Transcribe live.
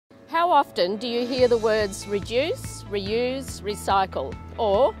How often do you hear the words reduce, reuse, recycle,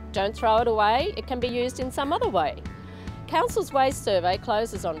 or don't throw it away, it can be used in some other way? Council's Waste Survey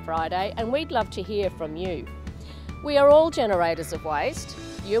closes on Friday and we'd love to hear from you. We are all generators of waste,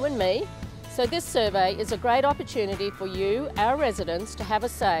 you and me, so this survey is a great opportunity for you, our residents, to have a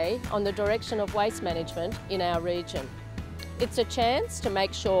say on the direction of waste management in our region. It's a chance to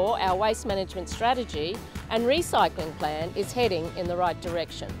make sure our waste management strategy and recycling plan is heading in the right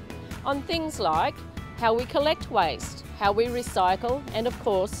direction on things like how we collect waste, how we recycle, and of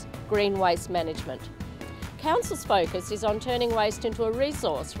course, green waste management. Council's focus is on turning waste into a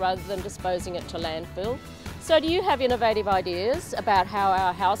resource rather than disposing it to landfill. So do you have innovative ideas about how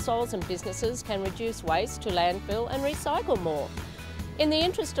our households and businesses can reduce waste to landfill and recycle more? In the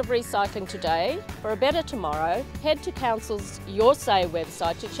interest of recycling today, for a better tomorrow, head to Council's Your Say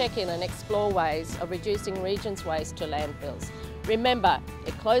website to check in and explore ways of reducing regions' waste to landfills. Remember,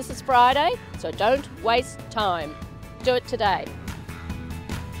 it closes Friday, so don't waste time. Do it today.